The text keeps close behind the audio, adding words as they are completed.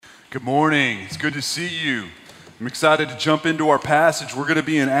Good morning. It's good to see you. I'm excited to jump into our passage. We're going to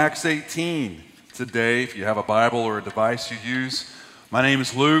be in Acts 18 today, if you have a Bible or a device you use. My name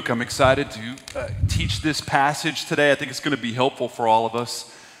is Luke. I'm excited to teach this passage today. I think it's going to be helpful for all of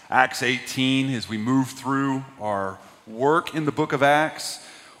us. Acts 18, as we move through our work in the book of Acts.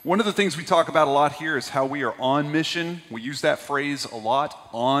 One of the things we talk about a lot here is how we are on mission. We use that phrase a lot,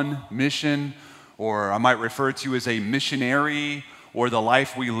 on mission, or I might refer to you as a missionary, or the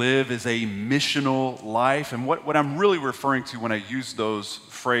life we live is a missional life. And what I'm really referring to when I use those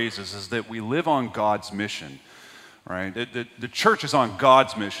phrases is that we live on God's mission, right? The church is on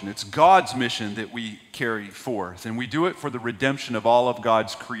God's mission. It's God's mission that we carry forth, and we do it for the redemption of all of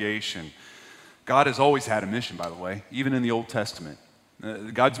God's creation. God has always had a mission, by the way, even in the Old Testament.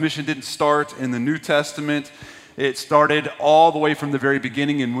 God's mission didn't start in the New Testament. It started all the way from the very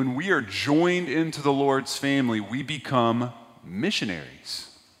beginning, and when we are joined into the Lord's family, we become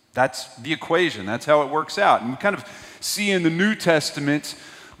missionaries. That's the equation. That's how it works out. And we kind of see in the New Testament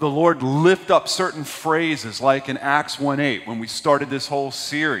the Lord lift up certain phrases, like in Acts 1:8, when we started this whole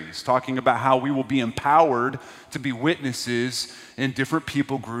series, talking about how we will be empowered to be witnesses in different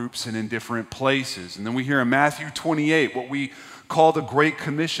people groups and in different places. And then we hear in Matthew 28 what we call the Great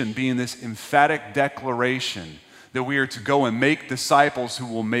Commission, being this emphatic declaration that we are to go and make disciples who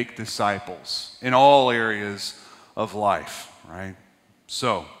will make disciples in all areas of life. Right?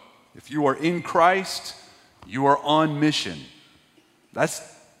 So, if you are in Christ, you are on mission.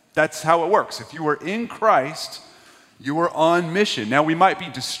 That's how it works. If you are in Christ, you are on mission. Now, we might be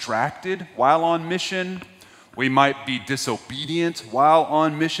distracted while on mission. We might be disobedient while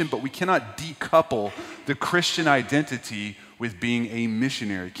on mission, but we cannot decouple the Christian identity with being a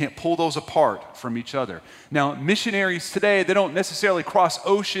missionary. You can't pull those apart from each other. Now, missionaries today, they don't necessarily cross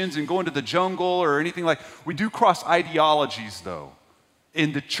oceans and go into the jungle or anything like. We do cross ideologies, though.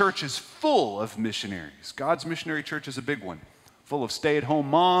 And the church is full of missionaries. God's missionary church is a big one, full of stay-at-home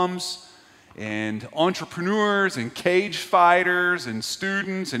moms and entrepreneurs and cage fighters and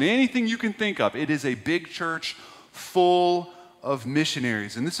students and anything you can think of. It is a big church full of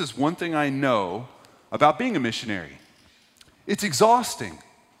missionaries. And this is one thing I know about being a missionary. It's exhausting.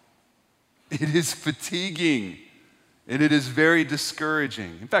 It is fatiguing. And it is very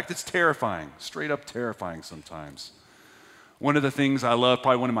discouraging. In fact, it's terrifying, straight up terrifying sometimes. One of the things I love,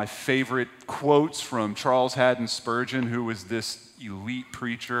 probably one of my favorite quotes from Charles Haddon Spurgeon, who was this elite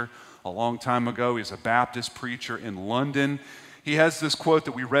preacher a long time ago. He's a Baptist preacher in London. He has this quote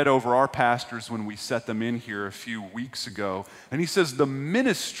that we read over our pastors when we set them in here a few weeks ago. And he says, "The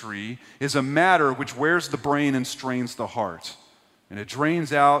ministry is a matter which wears the brain and strains the heart. And it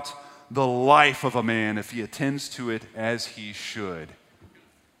drains out the life of a man if he attends to it as he should."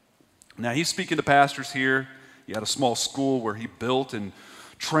 Now, he's speaking to pastors here. He had a small school where he built and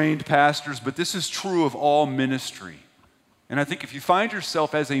trained pastors, but this is true of all ministry. And I think if you find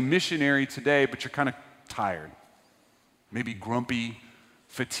yourself as a missionary today, but you're kind of tired, maybe grumpy,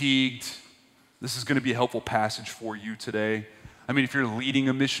 fatigued, this is going to be a helpful passage for you today. I mean, if you're leading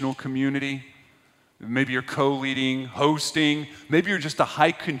a missional community, maybe you're co-leading, hosting, maybe you're just a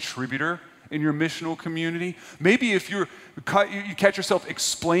high contributor in your missional community. Maybe if you catch yourself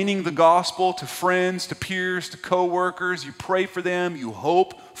explaining the gospel to friends, to peers, to coworkers, you pray for them, you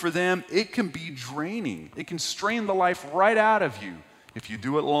hope for them, it can be draining. It can strain the life right out of you if you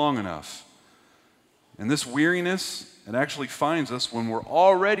do it long enough. And this weariness, it actually finds us when we're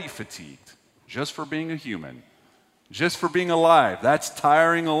already fatigued, just for being a human, just for being alive. That's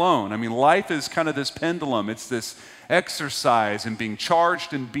tiring alone. I mean, life is kind of this pendulum. It's this exercise in being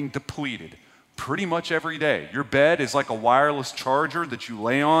charged and being depleted pretty much every day. Your bed is like a wireless charger that you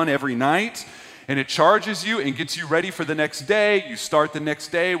lay on every night, and it charges you and gets you ready for the next day. You start the next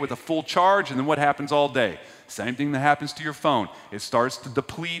day with a full charge, and then what happens all day? Same thing that happens to your phone. It starts to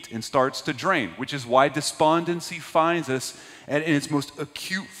deplete and starts to drain, which is why despondency finds us in its most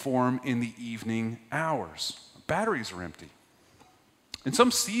acute form in the evening hours. Batteries are empty. And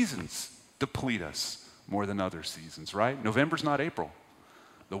some seasons deplete us more than other seasons, right? November's not April.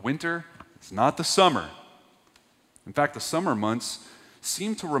 The winter is not the summer. In fact, the summer months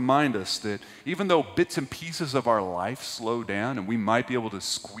seem to remind us that even though bits and pieces of our life slow down and we might be able to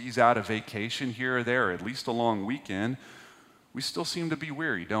squeeze out a vacation here or there, or at least a long weekend, we still seem to be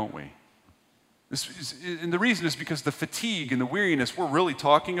weary, don't we? And the reason is because the fatigue and the weariness we're really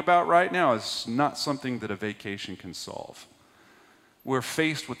talking about right now is not something that a vacation can solve. We're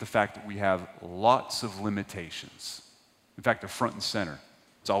faced with the fact that we have lots of limitations. In fact, they're front and center.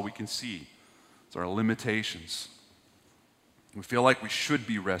 It's all we can see. It's our limitations. We feel like we should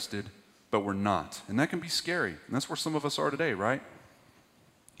be rested, but we're not. And that can be scary. And that's where some of us are today, right?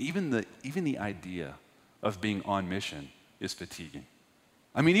 even the idea of being on mission is fatiguing.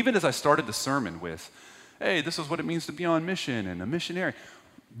 I mean, even as I started the sermon with, hey, this is what it means to be on mission and a missionary,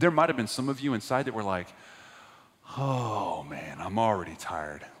 there might have been some of you inside that were like, oh man, I'm already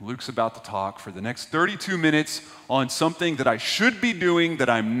tired. Luke's about to talk for the next 32 minutes on something that I should be doing that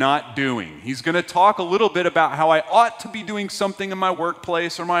I'm not doing. He's going to talk a little bit about how I ought to be doing something in my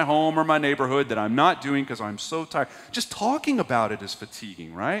workplace or my home or my neighborhood that I'm not doing because I'm so tired. Just talking about it is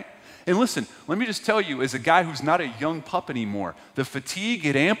fatiguing, right? And listen, let me just tell you, as a guy who's not a young pup anymore, the fatigue,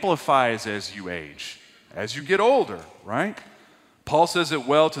 it amplifies as you age, as you get older, right? Paul says it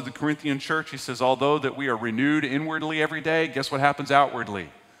well to the Corinthian church. He says, although that we are renewed inwardly every day, guess what happens outwardly?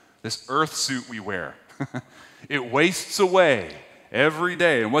 This earth suit we wear. It wastes away every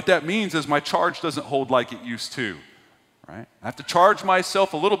day. And what that means is my charge doesn't hold like it used to, right? I have to charge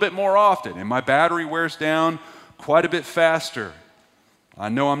myself a little bit more often, and my battery wears down quite a bit faster. I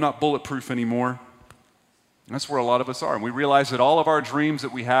know I'm not bulletproof anymore. That's where a lot of us are. And we realize that all of our dreams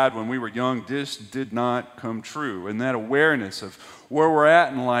that we had when we were young just did not come true. And that awareness of where we're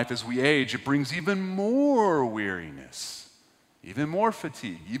at in life as we age, it brings even more weariness, even more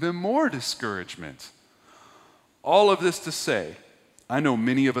fatigue, even more discouragement. All of this to say, I know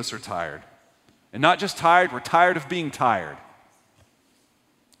many of us are tired. And not just tired, we're tired of being tired.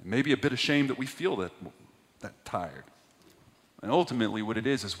 And maybe a bit ashamed that we feel that tired. And ultimately what it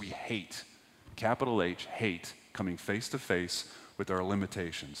is we hate, capital H, hate coming face to face with our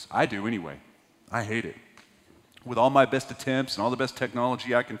limitations. I do anyway. I hate it. With all my best attempts and all the best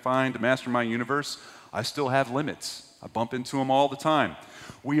technology I can find to master my universe, I still have limits. I bump into them all the time.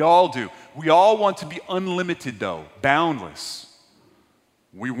 We all do. We all want to be unlimited though, boundless.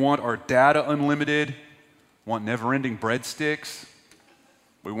 We want our data unlimited, want never-ending breadsticks.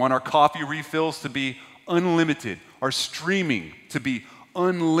 We want our coffee refills to be unlimited, our streaming to be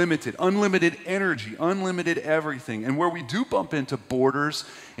unlimited, unlimited energy, unlimited everything. And where we do bump into borders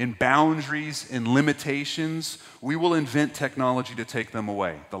and boundaries and limitations, we will invent technology to take them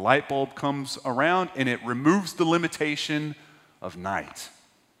away. The light bulb comes around and it removes the limitation of night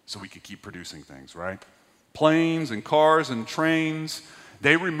so we could keep producing things, right? Planes and cars and trains,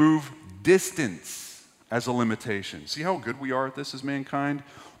 they remove distance as a limitation. See how good we are at this as mankind?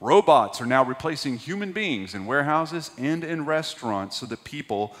 Robots are now replacing human beings in warehouses and in restaurants so that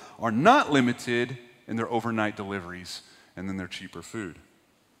people are not limited in their overnight deliveries and then their cheaper food.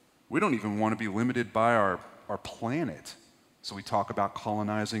 We don't even want to be limited by our planet, so we talk about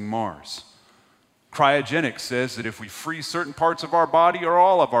colonizing Mars. Cryogenics says that if we freeze certain parts of our body or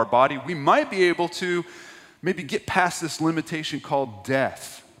all of our body, we might be able to maybe get past this limitation called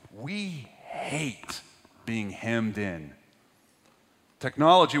death. We hate being hemmed in.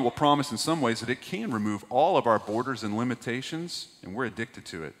 Technology will promise in some ways that it can remove all of our borders and limitations, and we're addicted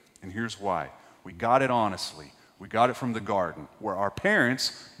to it. And here's why. We got it honestly. We got it from the garden, where our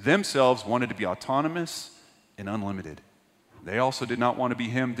parents themselves wanted to be autonomous and unlimited. They also did not want to be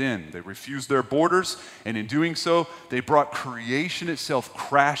hemmed in. They refused their borders, and in doing so, they brought creation itself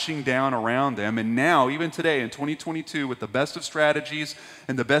crashing down around them. And now, even today in 2022, with the best of strategies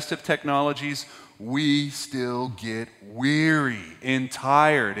and the best of technologies, we still get weary and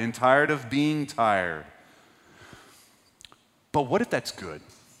tired of being tired. But what if that's good?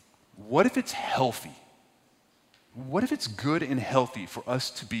 What if it's healthy? What if it's good and healthy for us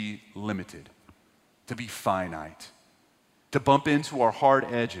to be limited, to be finite, to bump into our hard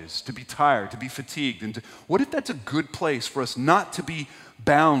edges, to be tired, to be fatigued? And what if that's a good place for us not to be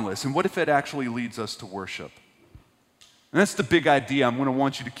boundless? And what if it actually leads us to worship? And that's the big idea I'm going to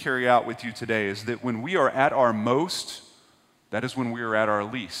want you to carry out with you today, is that when we are at our most, that is when we are at our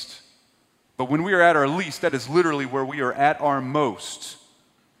least. But when we are at our least, that is literally where we are at our most.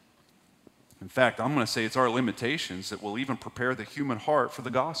 In fact, I'm going to say it's our limitations that will even prepare the human heart for the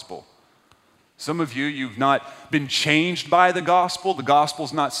gospel. Some of you, you've not been changed by the gospel. The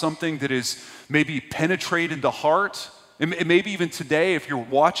gospel's not something that has maybe penetrated the heart. And maybe even today, if you're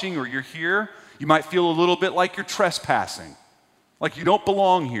watching or you're here, you might feel a little bit like you're trespassing, like you don't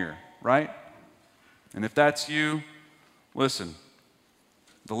belong here, right? And if that's you, listen,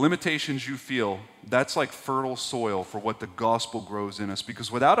 the limitations you feel, that's like fertile soil for what the gospel grows in us.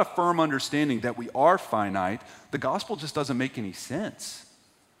 Because without a firm understanding that we are finite, the gospel just doesn't make any sense.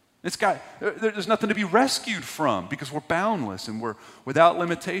 There's nothing to be rescued from because we're boundless and we're without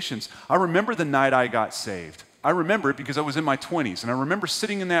limitations. I remember the night I got saved. I remember it because I was in my 20s, and I remember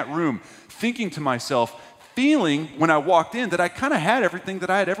sitting in that room thinking to myself, feeling when I walked in that I kind of had everything that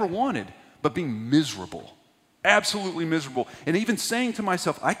I had ever wanted, but being miserable, absolutely miserable, and even saying to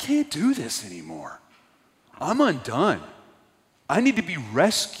myself, I can't do this anymore. I'm undone. I need to be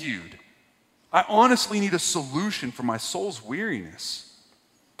rescued. I honestly need a solution for my soul's weariness.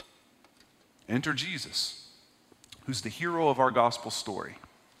 Enter Jesus, who's the hero of our gospel story,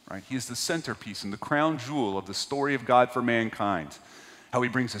 right? He is the centerpiece and the crown jewel of the story of God for mankind. How he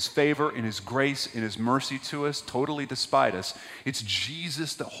brings his favor and his grace and his mercy to us, totally despite us. It's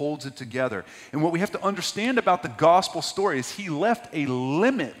Jesus that holds it together. And what we have to understand about the gospel story is he left a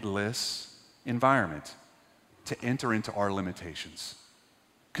limitless environment to enter into our limitations.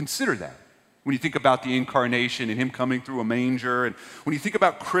 Consider that. When you think about the incarnation and him coming through a manger, and when you think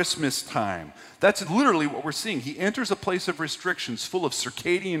about Christmas time, that's literally what we're seeing. He enters a place of restrictions full of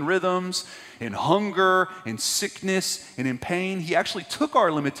circadian rhythms and hunger and sickness and in pain. He actually took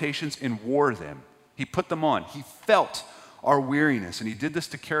our limitations and wore them. He put them on. He felt our weariness, and he did this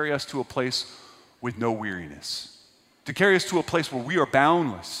to carry us to a place with no weariness, to carry us to a place where we are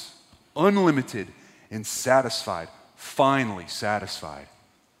boundless, unlimited, and satisfied, finally satisfied.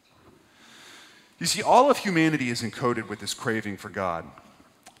 You see, all of humanity is encoded with this craving for God.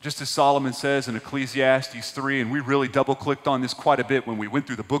 Just as Solomon says in Ecclesiastes 3, and we really double-clicked on this quite a bit when we went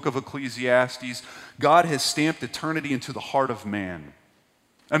through the book of Ecclesiastes, God has stamped eternity into the heart of man.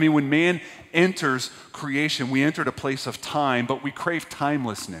 I mean, when man enters creation, we entered a place of time, but we crave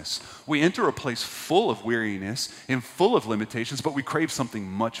timelessness. We enter a place full of weariness and full of limitations, but we crave something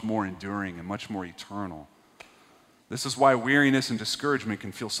much more enduring and much more eternal. This is why weariness and discouragement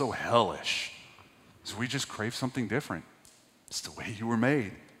can feel so hellish. So we just crave something different. It's the way you were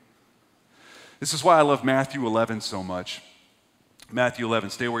made. This is why I love Matthew 11 so much. Matthew 11,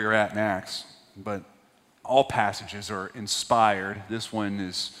 stay where you're at in Acts, but all passages are inspired. This one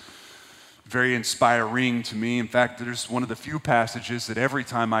is very inspiring to me. In fact, there's one of the few passages that every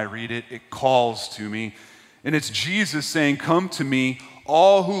time I read it, it calls to me. And it's Jesus saying, "Come to me,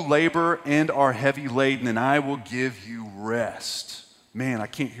 all who labor and are heavy laden, and I will give you rest." Man, I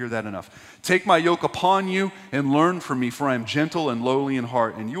can't hear that enough. "Take my yoke upon you and learn from me, for I am gentle and lowly in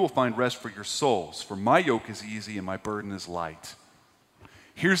heart, and you will find rest for your souls. For my yoke is easy and my burden is light."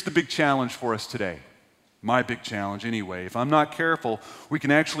 Here's the big challenge for us today. My big challenge anyway. If I'm not careful, we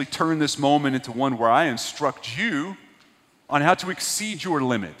can actually turn this moment into one where I instruct you on how to exceed your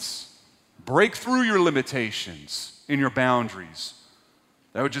limits, break through your limitations and your boundaries.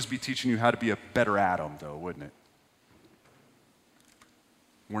 That would just be teaching you how to be a better Adam, though, wouldn't it?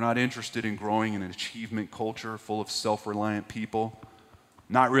 We're not interested in growing in an achievement culture full of self-reliant people.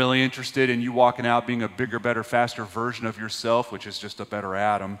 Not really interested in you walking out being a bigger, better, faster version of yourself, which is just a better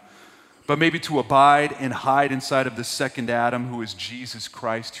Adam. But maybe to abide and hide inside of the second Adam, who is Jesus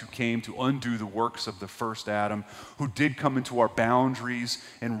Christ, who came to undo the works of the first Adam, who did come into our boundaries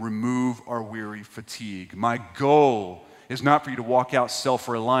and remove our weary fatigue. My goal is not for you to walk out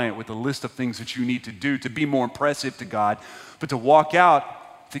self-reliant with a list of things that you need to do to be more impressive to God, but to walk out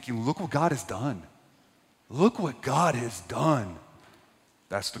thinking, look what God has done. Look what God has done.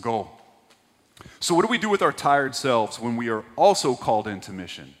 That's the goal. So what do we do with our tired selves when we are also called into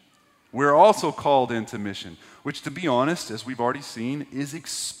mission? We're also called into mission, which, to be honest, as we've already seen, is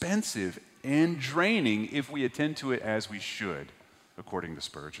expensive and draining if we attend to it as we should, according to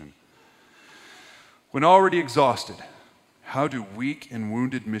Spurgeon. When already exhausted, how do weak and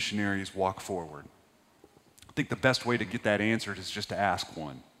wounded missionaries walk forward? I think the best way to get that answered is just to ask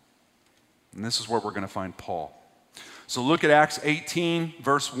one. And this is where we're going to find Paul. So look at Acts 18,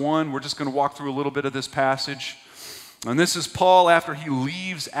 verse 1. We're just going to walk through a little bit of this passage. And this is Paul after he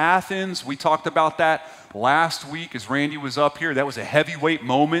leaves Athens. We talked about that last week as Randy was up here. That was a heavyweight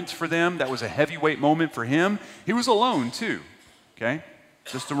moment for them. That was a heavyweight moment for him. He was alone too, okay?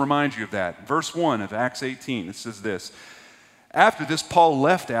 Just to remind you of that. Verse 1 of Acts 18, it says this. After this, Paul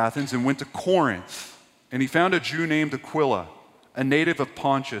left Athens and went to Corinth. And he found a Jew named Aquila, a native of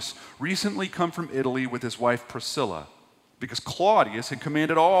Pontus, recently come from Italy with his wife Priscilla, because Claudius had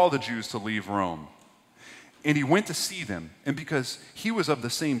commanded all the Jews to leave Rome. And he went to see them, and because he was of the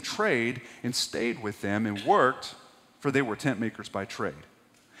same trade, and stayed with them and worked, for they were tent makers by trade.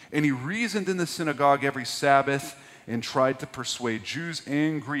 And he reasoned in the synagogue every Sabbath and tried to persuade Jews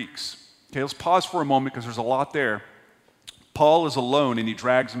and Greeks. Okay, let's pause for a moment because there's a lot there. Paul is alone and he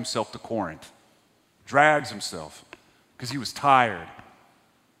drags himself to Corinth. Drags himself because he was tired.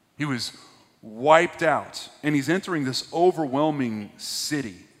 He was wiped out, and he's entering this overwhelming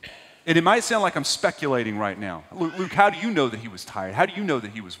city. And it might sound like I'm speculating right now. Luke, how do you know that he was tired? How do you know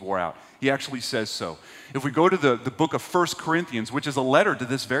that he was wore out? He actually says so. If we go to the book of 1 Corinthians, which is a letter to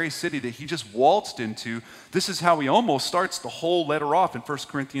this very city that he just waltzed into, this is how he almost starts the whole letter off in 1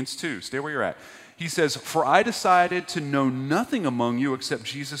 Corinthians 2. Stay where you're at. He says, "For I decided to know nothing among you except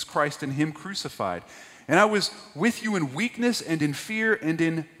Jesus Christ and him crucified. And I was with you in weakness and in fear and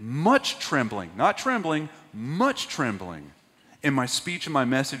in much trembling. Not trembling, much trembling. And my speech and my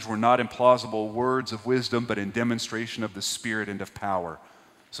message were not in plausible words of wisdom, but in demonstration of the Spirit and of power,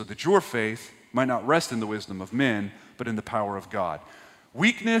 so that your faith might not rest in the wisdom of men, but in the power of God.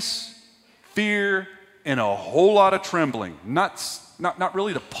 Weakness, fear, and a whole lot of trembling. Not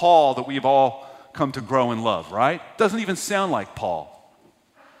really the Paul that we've all come to grow and love, right? Doesn't even sound like Paul.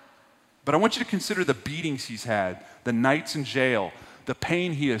 But I want you to consider the beatings he's had, the nights in jail, the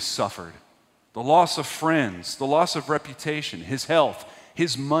pain he has suffered, the loss of friends, the loss of reputation, his health,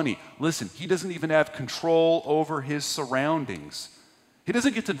 his money. Listen, he doesn't even have control over his surroundings. He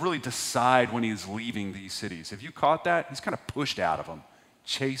doesn't get to really decide when he's leaving these cities. Have you caught that? He's kind of pushed out of them,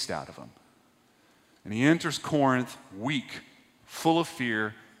 chased out of them. And he enters Corinth weak, full of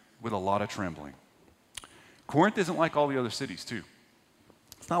fear, with a lot of trembling. Corinth isn't like all the other cities, too.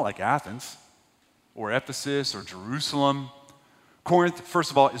 It's not like Athens or Ephesus or Jerusalem. Corinth, first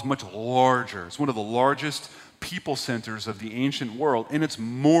of all, is much larger. It's one of the largest people centers of the ancient world, and it's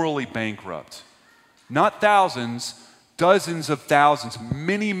morally bankrupt. Not thousands, dozens of thousands,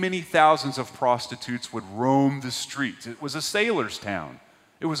 many, many thousands of prostitutes would roam the streets. It was a sailor's town.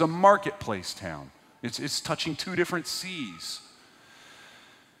 It was a marketplace town. It's touching two different seas.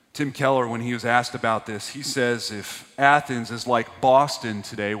 Tim Keller, when he was asked about this, he says if Athens is like Boston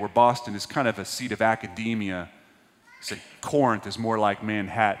today, where Boston is kind of a seat of academia, he said Corinth is more like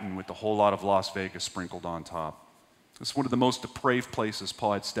Manhattan with a whole lot of Las Vegas sprinkled on top. It's one of the most depraved places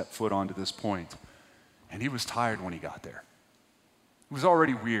Paul had stepped foot on to this point. And he was tired when he got there. He was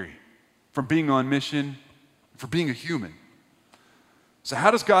already weary from being on mission, for being a human. So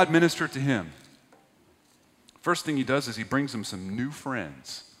how does God minister to him? First thing he does is he brings him some new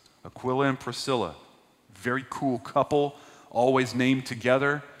friends. Aquila and Priscilla, very cool couple, always named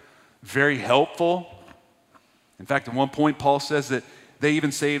together, very helpful. In fact, at one point, Paul says that they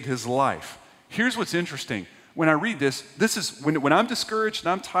even saved his life. Here's what's interesting. When I read this is when I'm discouraged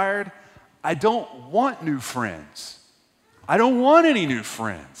and I'm tired, I don't want new friends. I don't want any new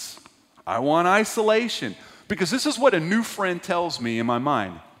friends. I want isolation. Because this is what a new friend tells me in my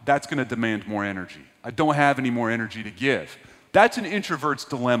mind. That's going to demand more energy. I don't have any more energy to give. That's an introvert's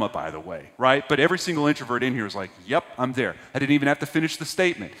dilemma, by the way, right? But every single introvert in here is like, yep, I'm there. I didn't even have to finish the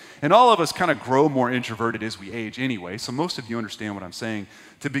statement. And all of us kind of grow more introverted as we age anyway, so most of you understand what I'm saying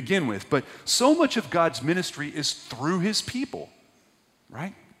to begin with. But so much of God's ministry is through his people,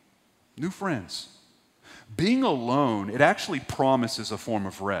 right? New friends. Being alone, it actually promises a form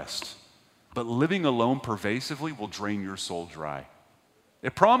of rest. But living alone pervasively will drain your soul dry.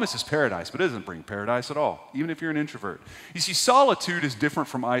 It promises paradise, but it doesn't bring paradise at all, even if you're an introvert. You see, solitude is different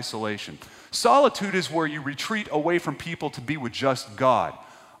from isolation. Solitude is where you retreat away from people to be with just God.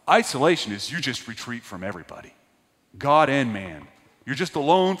 Isolation is you just retreat from everybody, God and man. You're just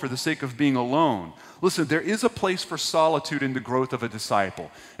alone for the sake of being alone. Listen, there is a place for solitude in the growth of a disciple.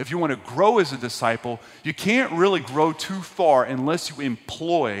 If you want to grow as a disciple, you can't really grow too far unless you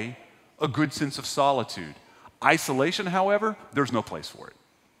employ a good sense of solitude. Isolation, however, there's no place for it.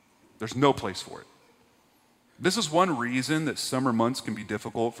 There's no place for it. This is one reason that summer months can be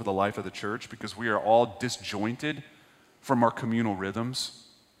difficult for the life of the church, because we are all disjointed from our communal rhythms.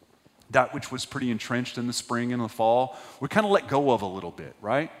 That which was pretty entrenched in the spring and the fall, we kind of let go of a little bit,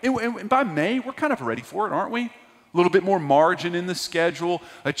 right? And by May, we're kind of ready for it, aren't we? A little bit more margin in the schedule,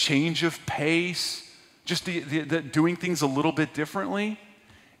 a change of pace, just the doing things a little bit differently.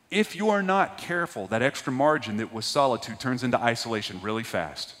 If you are not careful, that extra margin that was solitude turns into isolation really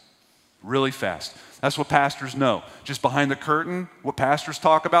fast. Really fast. That's what pastors know. Just behind the curtain, what pastors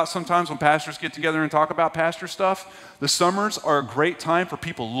talk about sometimes when pastors get together and talk about pastor stuff, the summers are a great time for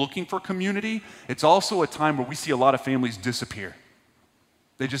people looking for community. It's also a time where we see a lot of families disappear.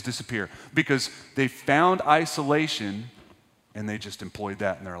 They just disappear because they found isolation and they just employed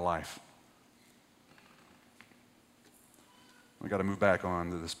that in their life. We got to move back on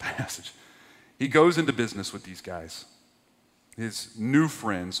to this passage. He goes into business with these guys, his new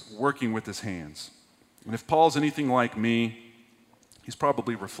friends, working with his hands. And if Paul's anything like me, he's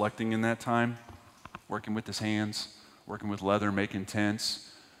probably reflecting in that time, working with his hands, working with leather, making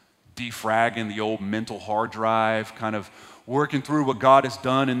tents, defragging the old mental hard drive, kind of working through what God has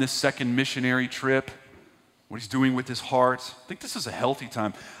done in this second missionary trip, what he's doing with his heart. I think this is a healthy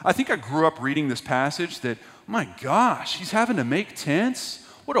time. I think I grew up reading this passage that, my gosh, he's having to make tents?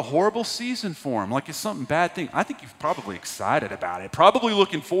 What a horrible season for him. Like it's something bad thing. I think he's probably excited about it, probably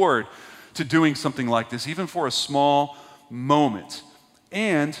looking forward to doing something like this, even for a small moment.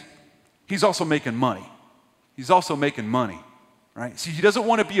 And he's also making money. He's also making money. right? See, he doesn't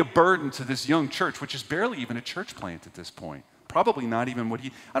want to be a burden to this young church, which is barely even a church plant at this point. Probably not even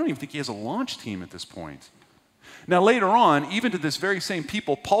I don't even think he has a launch team at this point. Now, later on, even to this very same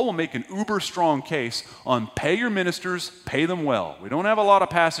people, Paul will make an uber strong case on pay your ministers, pay them well. We don't have a lot of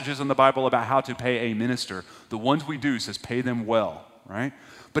passages in the Bible about how to pay a minister. The ones we do says pay them well, right?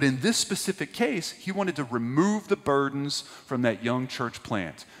 But in this specific case, he wanted to remove the burdens from that young church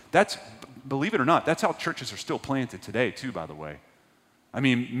plant. That's, believe it or not, that's how churches are still planted today too, by the way. I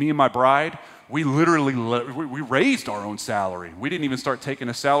mean, me and my bride, we literally we raised our own salary. We didn't even start taking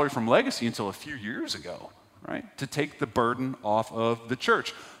a salary from Legacy until a few years ago, right? To take the burden off of the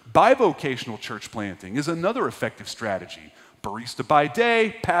church. Bivocational church planting is another effective strategy. Barista by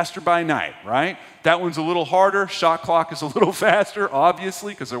day, pastor by night, right? That one's a little harder. Shot clock is a little faster,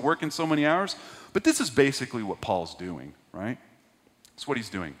 obviously, because they're working so many hours. But this is basically what Paul's doing, right? That's what he's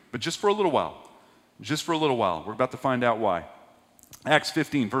doing. But just for a little while. Just for a little while. We're about to find out why. Acts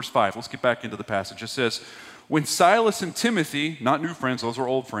 15, verse 5. Let's get back into the passage. It says, when Silas and Timothy, not new friends, those were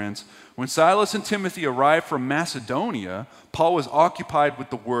old friends, when Silas and Timothy arrived from Macedonia, Paul was occupied with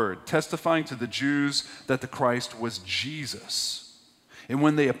the word, testifying to the Jews that the Christ was Jesus. And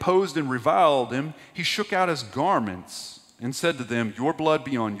when they opposed and reviled him, he shook out his garments and said to them, your blood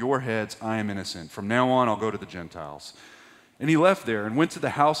be on your heads, I am innocent. From now on, I'll go to the Gentiles. And he left there and went to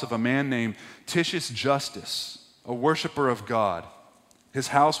the house of a man named Titius Justus, a worshiper of God. His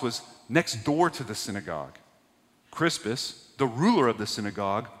house was next door to the synagogue. Crispus, the ruler of the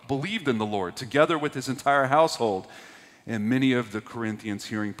synagogue, believed in the Lord, together with his entire household. And many of the Corinthians,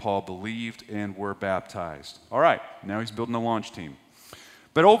 hearing Paul, believed and were baptized. All right, now he's building a launch team.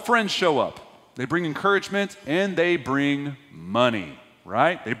 But old friends show up. They bring encouragement and they bring money,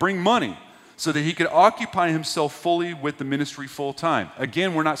 right? They bring money so that he could occupy himself fully with the ministry full time.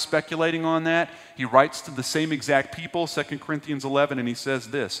 Again, we're not speculating on that. He writes to the same exact people, 2 Corinthians 11, and he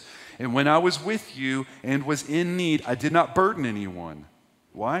says this, and when I was with you and was in need, I did not burden anyone.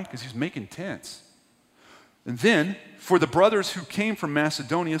 Why? Because he's making tents. And then, for the brothers who came from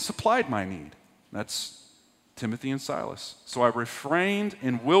Macedonia supplied my need. That's Timothy and Silas. So I refrained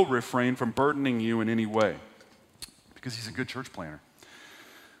and will refrain from burdening you in any way, because he's a good church planner.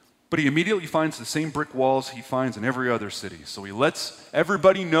 But he immediately finds the same brick walls he finds in every other city. So he lets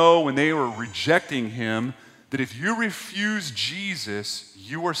everybody know when they were rejecting him that if you refuse Jesus,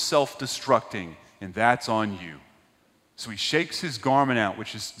 you are self-destructing, and that's on you. So he shakes his garment out,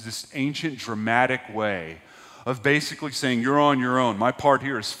 which is this ancient dramatic way of basically saying, you're on your own. My part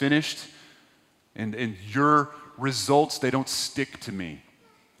here is finished, and your results, they don't stick to me.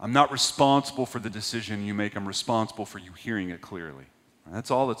 I'm not responsible for the decision you make. I'm responsible for you hearing it clearly.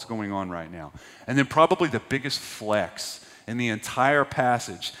 That's all that's going on right now. And then probably the biggest flex in the entire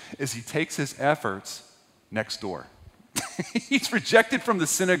passage is he takes his efforts next door. He's rejected from the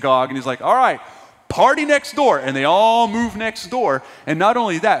synagogue, and he's like, all right, party next door. And they all move next door. And not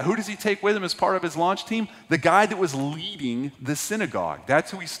only that, who does he take with him as part of his launch team? The guy that was leading the synagogue.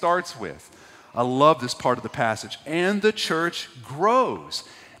 That's who he starts with. I love this part of the passage. And the church grows.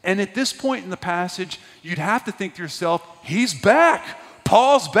 And at this point in the passage, you'd have to think to yourself, he's back.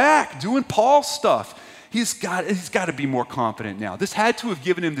 Paul's back doing Paul stuff. He's got to be more confident now. This had to have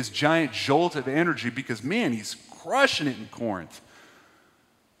given him this giant jolt of energy because, man, he's crushing it in Corinth.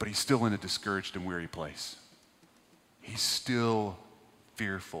 But he's still in a discouraged and weary place. He's still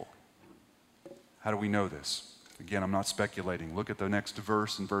fearful. How do we know this? Again, I'm not speculating. Look at the next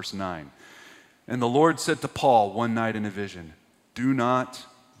verse in verse 9. And the Lord said to Paul one night in a vision, do not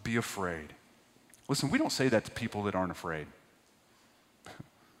be afraid. Listen, we don't say that to people that aren't afraid.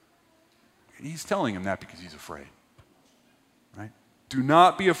 He's telling him that because he's afraid, right? Do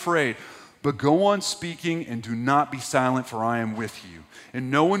not be afraid, but go on speaking and do not be silent, for I am with you.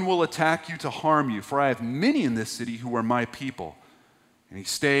 And no one will attack you to harm you, for I have many in this city who are my people. And he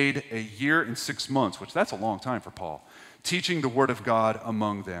stayed 1 year and 6 months, which that's a long time for Paul, teaching the word of God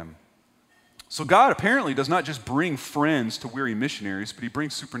among them. So God apparently does not just bring friends to weary missionaries, but he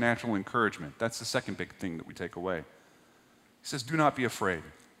brings supernatural encouragement. That's the second big thing that we take away. He says, do not be afraid.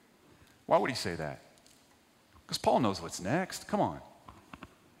 Why would he say that? Because Paul knows what's next. Come on.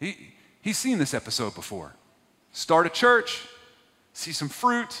 He's seen this episode before. Start a church, see some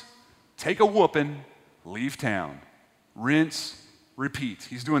fruit, take a whooping, leave town. Rinse, repeat.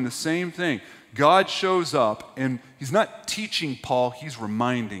 He's doing the same thing. God shows up, and he's not teaching Paul, he's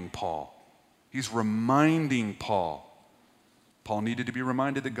reminding Paul. He's reminding Paul. Paul needed to be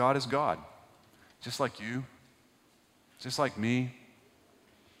reminded that God is God. Just like you, just like me.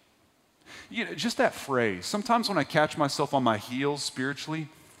 You know, just that phrase. Sometimes when I catch myself on my heels spiritually,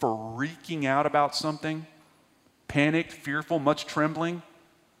 freaking out about something, panicked, fearful, much trembling.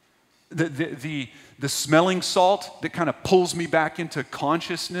 The smelling salt that kind of pulls me back into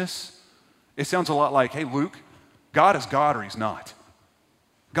consciousness. It sounds a lot like, hey, Luke, God is God or he's not.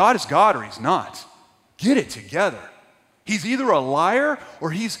 God is God or he's not. Get it together. He's either a liar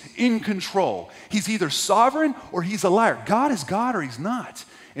or he's in control. He's either sovereign or he's a liar. God is God or he's not.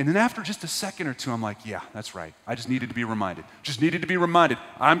 And then after just a second or two, I'm like, yeah, that's right. I just needed to be reminded. Just needed to be reminded.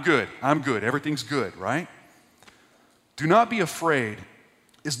 I'm good. Everything's good, right? Do not be afraid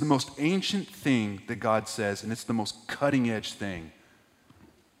is the most ancient thing that God says, and it's the most cutting edge thing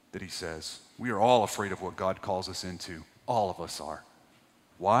that he says. We are all afraid of what God calls us into. All of us are.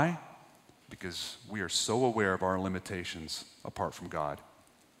 Why? Because we are so aware of our limitations apart from God.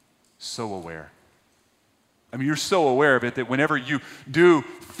 So aware. I mean, you're so aware of it that whenever you do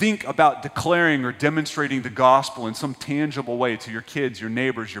think about declaring or demonstrating the gospel in some tangible way to your kids, your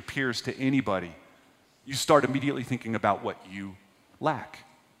neighbors, your peers, to anybody, you start immediately thinking about what you lack.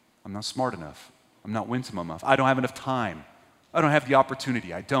 I'm not smart enough. I'm not winsome enough. I don't have enough time. I don't have the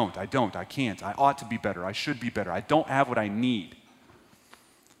opportunity. I can't. I ought to be better. I should be better. I don't have what I need.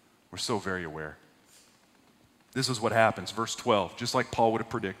 We're so very aware. This is what happens, verse 12, just like Paul would have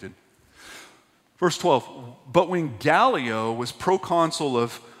predicted. Verse 12, but when Gallio was proconsul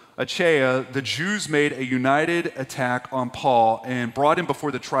of Achaia, the Jews made a united attack on Paul and brought him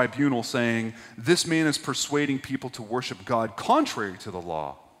before the tribunal, saying, this man is persuading people to worship God contrary to the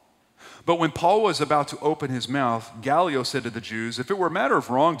law. But when Paul was about to open his mouth, Gallio said to the Jews, if it were a matter of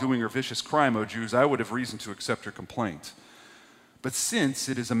wrongdoing or vicious crime, O Jews, I would have reason to accept your complaint. But since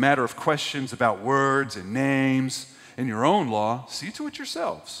it is a matter of questions about words and names and your own law, see to it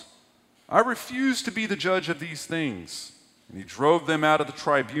yourselves. I refuse to be the judge of these things. And he drove them out of the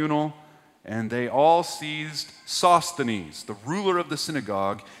tribunal, and they all seized Sosthenes, the ruler of the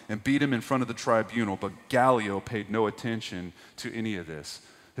synagogue, and beat him in front of the tribunal. But Gallio paid no attention to any of this.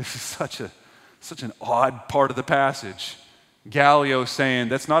 This is such an odd part of the passage. Gallio saying,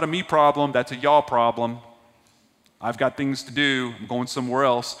 that's not a me problem, that's a y'all problem. I've got things to do, I'm going somewhere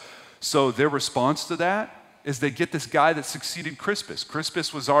else. So their response to that is they get this guy that succeeded Crispus.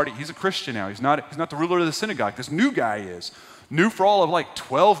 Crispus was already, he's a Christian now. He's not the ruler of the synagogue. This new guy is. New for all of like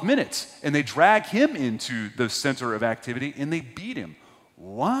 12 minutes. And they drag him into the center of activity and they beat him.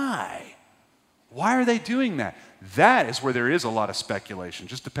 Why? Why are they doing that? That is where there is a lot of speculation,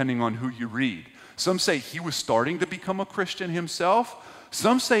 just depending on who you read. Some say he was starting to become a Christian himself.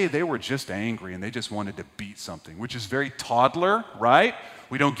 Some say they were just angry and they just wanted to beat something, which is very toddler, right?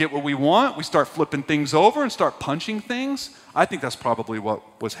 We don't get what we want. We start flipping things over and start punching things. I think that's probably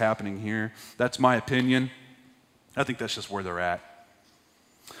what was happening here. That's my opinion. I think that's just where they're at.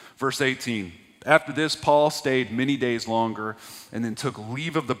 Verse 18. After this, Paul stayed many days longer and then took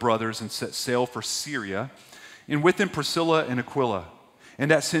leave of the brothers and set sail for Syria, and with him Priscilla and Aquila.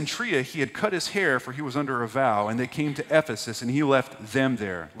 And at Cenchrea he had cut his hair, for he was under a vow, and they came to Ephesus, and he left them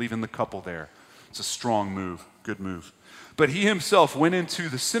there, leaving the couple there. It's a strong move, good move. But he himself went into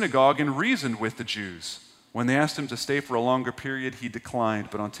the synagogue and reasoned with the Jews. When they asked him to stay for a longer period, he declined,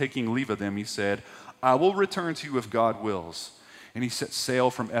 but on taking leave of them, he said, I will return to you if God wills. And he set sail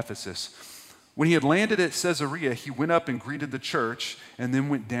from Ephesus. When he had landed at Caesarea, he went up and greeted the church, and then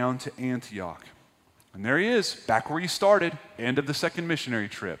went down to Antioch. And there he is, back where he started, end of the second missionary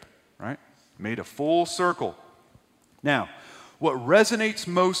trip, right? Made a full circle. Now, what resonates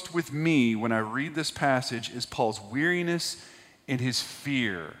most with me when I read this passage is Paul's weariness and his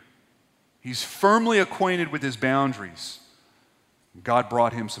fear. He's firmly acquainted with his boundaries. God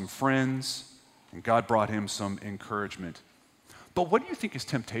brought him some friends, and God brought him some encouragement. But what do you think his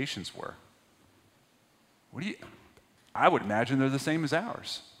temptations were? I would imagine they're the same as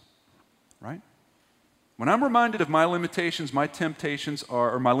ours, right? When I'm reminded of my limitations, my temptation is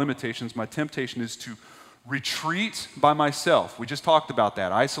to retreat by myself. We just talked about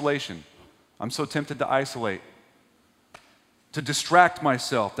that, isolation. I'm so tempted to isolate. To distract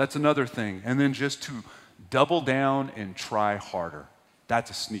myself, that's another thing. And then just to double down and try harder. That's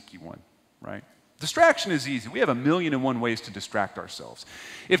a sneaky one, right? Distraction is easy. We have 1,000,001 ways to distract ourselves.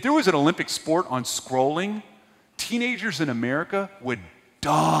 If there was an Olympic sport on scrolling, teenagers in America would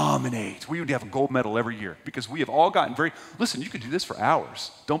dominate. We would have a gold medal every year because we have all gotten listen, you could do this for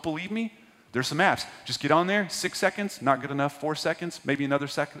hours. Don't believe me? There's some apps. Just get on there, 6 seconds, not good enough, 4 seconds, maybe another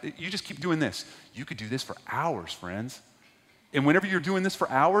second. You just keep doing this. You could do this for hours, friends. And whenever you're doing this for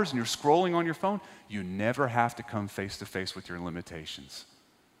hours and you're scrolling on your phone, you never have to come face to face with your limitations.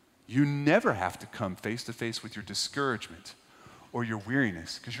 You never have to come face to face with your discouragement or your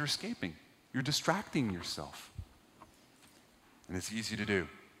weariness because you're escaping. You're distracting yourself. And it's easy to do.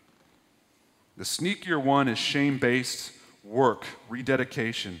 The sneakier one is shame-based work,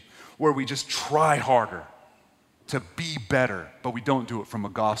 rededication, where we just try harder to be better, but we don't do it from a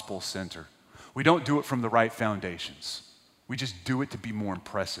gospel center. We don't do it from the right foundations. We just do it to be more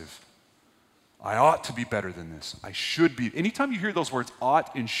impressive. I ought to be better than this. I should be. Anytime you hear those words,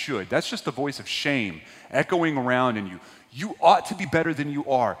 ought and should, that's just the voice of shame echoing around in you. You ought to be better than you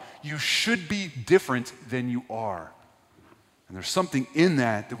are. You should be different than you are. And there's something in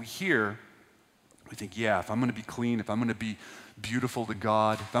that we hear. We think, yeah, if I'm going to be clean, if I'm going to be beautiful to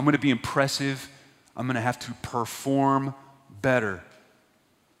God, if I'm going to be impressive, I'm going to have to perform better.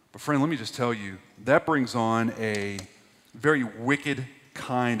 But friend, let me just tell you, that brings on a very wicked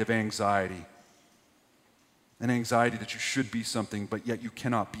kind of anxiety. An anxiety that you should be something, but yet you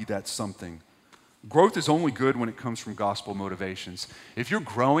cannot be that something. Growth is only good when it comes from gospel motivations. If you're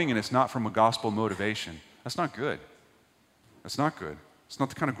growing and it's not from a gospel motivation, that's not good. That's not good. It's not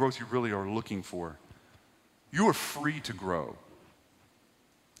the kind of growth you really are looking for. You are free to grow.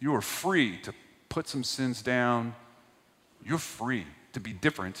 You are free to put some sins down. You're free to be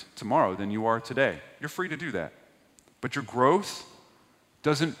different tomorrow than you are today. You're free to do that. But your growth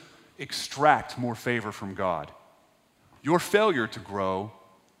doesn't extract more favor from God. Your failure to grow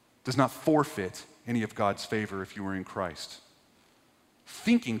does not forfeit any of God's favor if you are in Christ.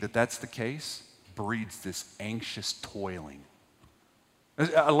 Thinking that that's the case breeds this anxious toiling.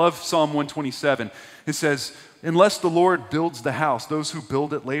 I love Psalm 127. It says, unless the Lord builds the house, those who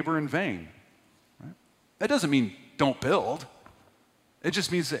build it labor in vain. Right? That doesn't mean don't build. It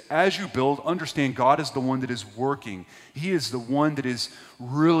just means that as you build, understand God is the one that is working. He is the one that is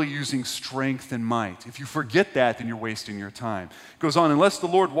really using strength and might. If you forget that, then you're wasting your time. It goes on, unless the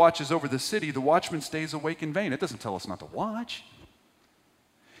Lord watches over the city, the watchman stays awake in vain. It doesn't tell us not to watch.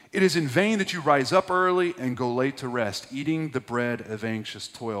 It is in vain that you rise up early and go late to rest, eating the bread of anxious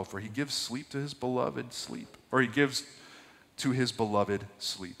toil, for he gives sleep to his beloved sleep, or he gives to his beloved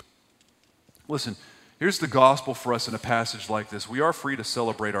sleep. Listen, here's the gospel for us in a passage like this. We are free to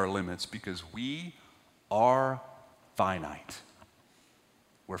celebrate our limits because we are finite.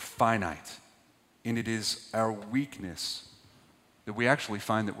 We're finite. And it is our weakness that we actually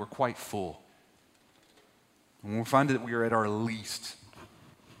find that we're quite full. When we find that we are at our least,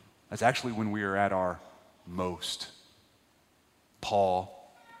 that's actually when we are at our most.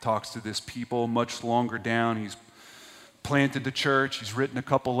 Paul talks to this people much longer down. He's planted the church, he's written a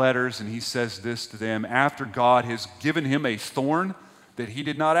couple letters, and he says this to them after God has given him a thorn that he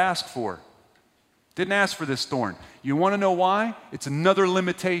did not ask for. Didn't ask for this thorn. You want to know why? It's another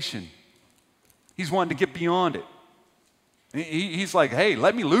limitation. He's wanting to get beyond it. He's like, hey,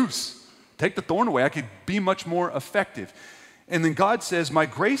 let me loose. Take the thorn away. I could be much more effective. And then God says, my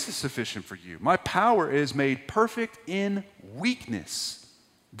grace is sufficient for you. My power is made perfect in weakness.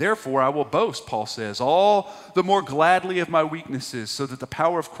 Therefore, I will boast, Paul says, all the more gladly of my weaknesses, so that the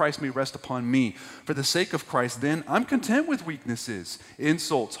power of Christ may rest upon me. For the sake of Christ, then, I'm content with weaknesses,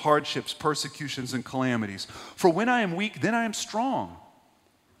 insults, hardships, persecutions, and calamities. For when I am weak, then I am strong.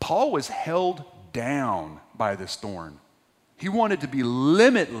 Paul was held down by this thorn. He wanted to be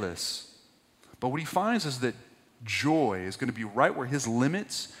limitless. But what he finds is that joy is going to be right where his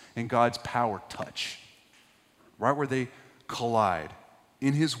limits and God's power touch, right where they collide.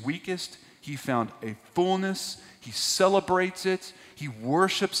 In his weakest, he found a fullness. He celebrates it. He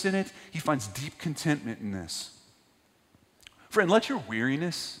worships in it. He finds deep contentment in this. Friend, let your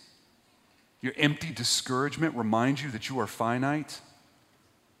weariness, your empty discouragement remind you that you are finite,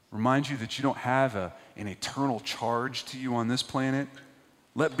 remind you that you don't have an eternal charge to you on this planet.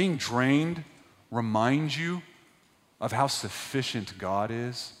 Let being drained remind you of how sufficient God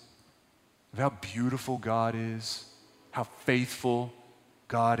is, of how beautiful God is, how faithful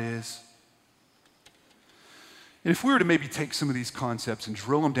God is. And if we were to maybe take some of these concepts and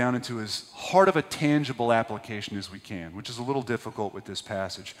drill them down into as hard of a tangible application as we can, which is a little difficult with this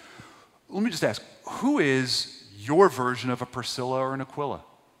passage, let me just ask, who is your version of a Priscilla or an Aquila?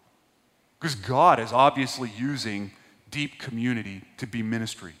 Because God is obviously using deep community to be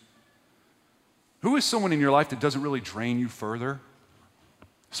ministry. Who is someone in your life that doesn't really drain you further?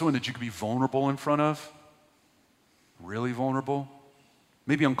 Someone that you could be vulnerable in front of? Really vulnerable?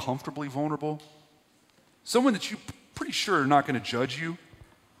 Maybe uncomfortably vulnerable? Someone that you're pretty sure are not going to judge you?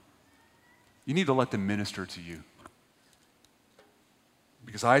 You need to let them minister to you.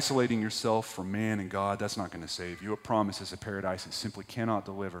 Because isolating yourself from man and God, that's not going to save you. It promises a paradise it simply cannot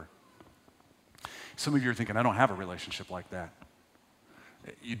deliver. Some of you are thinking, I don't have a relationship like that.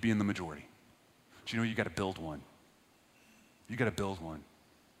 You'd be in the majority. But you know, you got to build one. You got to build one.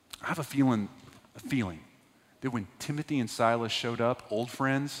 I have a feeling that when Timothy and Silas showed up, old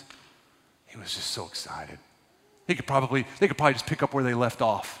friends, He was just so excited. They could probably just pick up where they left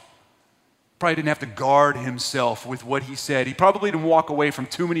off. Probably didn't have to guard himself with what he said. He probably didn't walk away from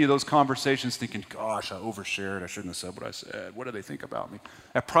too many of those conversations thinking, gosh, I overshared. I shouldn't have said what I said. What do they think about me?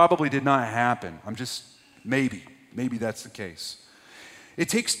 That probably did not happen. Maybe that's the case. It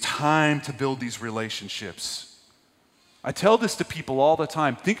takes time to build these relationships. I tell this to people all the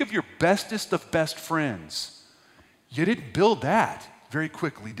time. Think of your bestest of best friends. You didn't build that very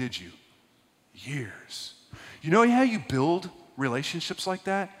quickly, did you? Years. You know how you build relationships like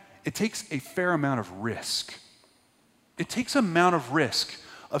that? It takes a fair amount of risk. It takes an amount of risk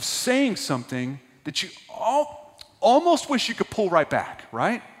of saying something that you almost wish you could pull right back,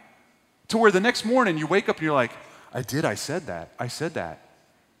 right? To where the next morning you wake up and you're like, I said that.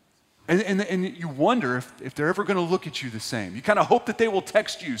 And you wonder if they're ever going to look at you the same. You kind of hope that they will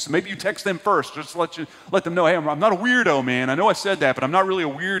text you. So maybe you text them first, just to let them know, hey, I'm not a weirdo, man. I know I said that, but I'm not really a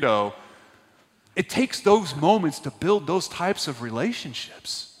weirdo. It takes those moments to build those types of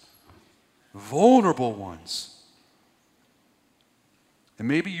relationships. Vulnerable ones. And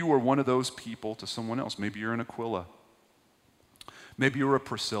maybe you are one of those people to someone else. Maybe you're an Aquila. Maybe you're a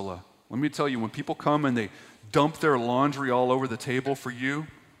Priscilla. Let me tell you, when people come and they dump their laundry all over the table for you,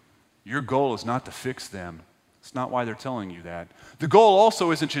 your goal is not to fix them. It's not why they're telling you that. The goal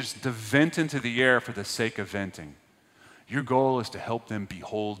also isn't just to vent into the air for the sake of venting. Your goal is to help them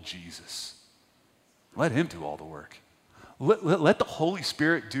behold Jesus. Let him do all the work. Let the Holy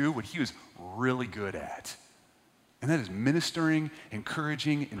Spirit do what he was really good at. And that is ministering,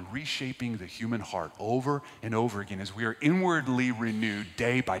 encouraging, and reshaping the human heart over and over again as we are inwardly renewed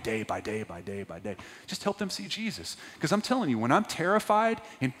day by day by day by day by day. Just help them see Jesus. Because I'm telling you, when I'm terrified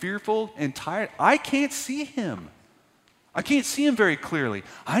and fearful and tired, I can't see him. I can't see him very clearly.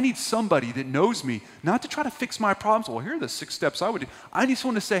 I need somebody that knows me, not to try to fix my problems. Well, here are the 6 steps I would do. I need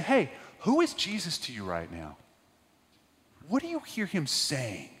someone to say, hey, who is Jesus to you right now? What do you hear him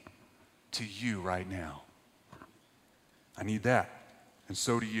saying to you right now? I need that, and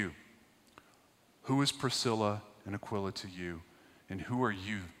so do you. Who is Priscilla and Aquila to you, and who are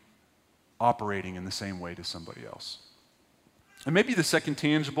you operating in the same way to somebody else? And maybe the second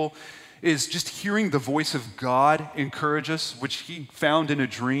tangible is just hearing the voice of God encourage us, which he found in a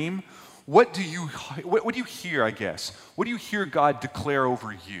dream. What do you hear, I guess? What do you hear God declare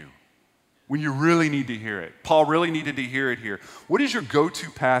over you when you really need to hear it? Paul really needed to hear it here. What is your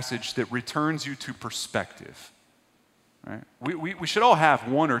go-to passage that returns you to perspective? Right? We should all have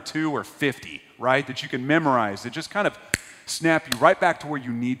 1 or 2 or 50, right, that you can memorize that just kind of snap you right back to where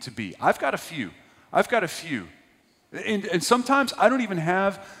you need to be. I've got a few. And sometimes I don't even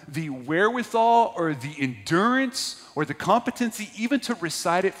have the wherewithal or the endurance or the competency even to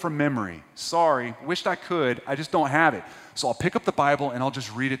recite it from memory. Sorry, wished I could. I just don't have it. So I'll pick up the Bible and I'll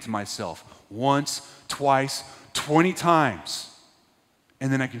just read it to myself once, twice, 20 times.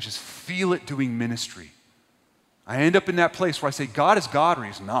 And then I can just feel it doing ministry. I end up in that place where I say, God is God or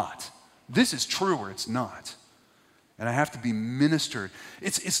he's not. This is true or it's not. And I have to be ministered.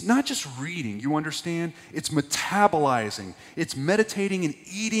 It's not just reading, you understand? It's metabolizing. It's meditating and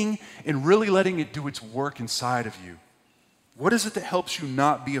eating and really letting it do its work inside of you. What is it that helps you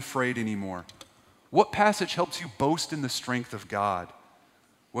not be afraid anymore? What passage helps you boast in the strength of God?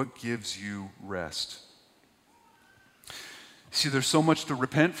 What gives you rest? See, there's so much to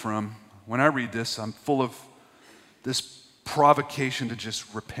repent from. When I read this, I'm full of this provocation to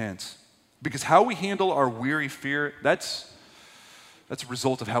just repent. Because how we handle our weary fear, that's a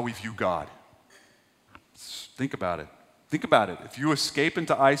result of how we view God. Think about it. Think about it. If you escape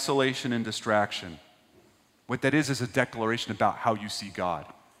into isolation and distraction, what that is a declaration about how you see God.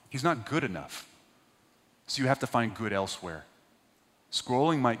 He's not good enough. So you have to find good elsewhere.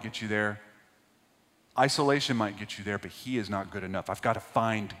 Scrolling might get you there. Isolation might get you there, but he is not good enough. I've got to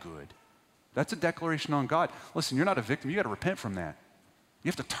find good. That's a declaration on God. Listen, you're not a victim. You got to repent from that. You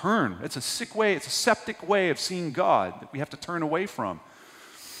have to turn. It's a sick way. It's a septic way of seeing God that we have to turn away from.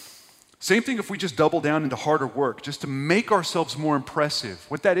 Same thing if we just double down into harder work, just to make ourselves more impressive.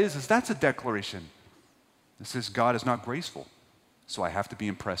 What that is that's a declaration. It says God is not graceful, so I have to be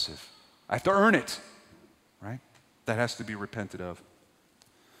impressive. I have to earn it, right? That has to be repented of.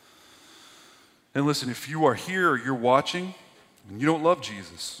 And listen, if you are here or you're watching and you don't love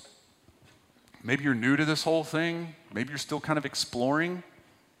Jesus, maybe you're new to this whole thing, maybe you're still kind of exploring,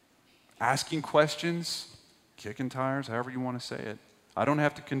 asking questions, kicking tires, however you want to say it. I don't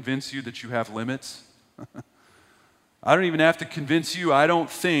have to convince you that you have limits. I don't even have to convince you, I don't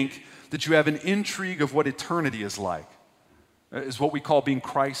think, that you have an intrigue of what eternity is like. Is what we call being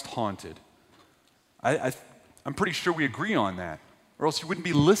Christ-haunted. I'm pretty sure we agree on that, or else you wouldn't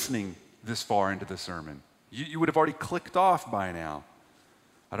be listening this far into the sermon. You would have already clicked off by now.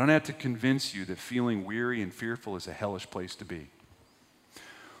 I don't have to convince you that feeling weary and fearful is a hellish place to be.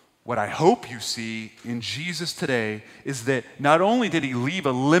 What I hope you see in Jesus today is that not only did he leave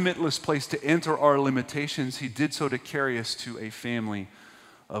a limitless place to enter our limitations, he did so to carry us to a family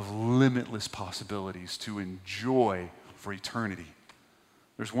of limitless possibilities to enjoy for eternity.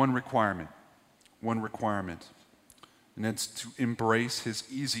 There's one requirement, and that's to embrace his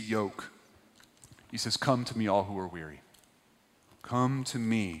easy yoke. He says, "Come to me, all who are weary. Come to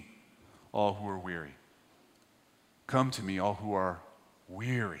me, all who are weary. Come to me, all who are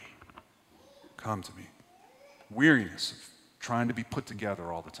weary. Come to me." Weariness of trying to be put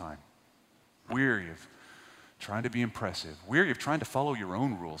together all the time. Weary of trying to be impressive. Weary of trying to follow your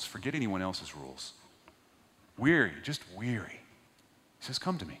own rules. Forget anyone else's rules. Weary, just weary. He says,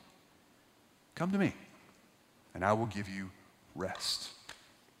 "Come to me. Come to me, and I will give you rest."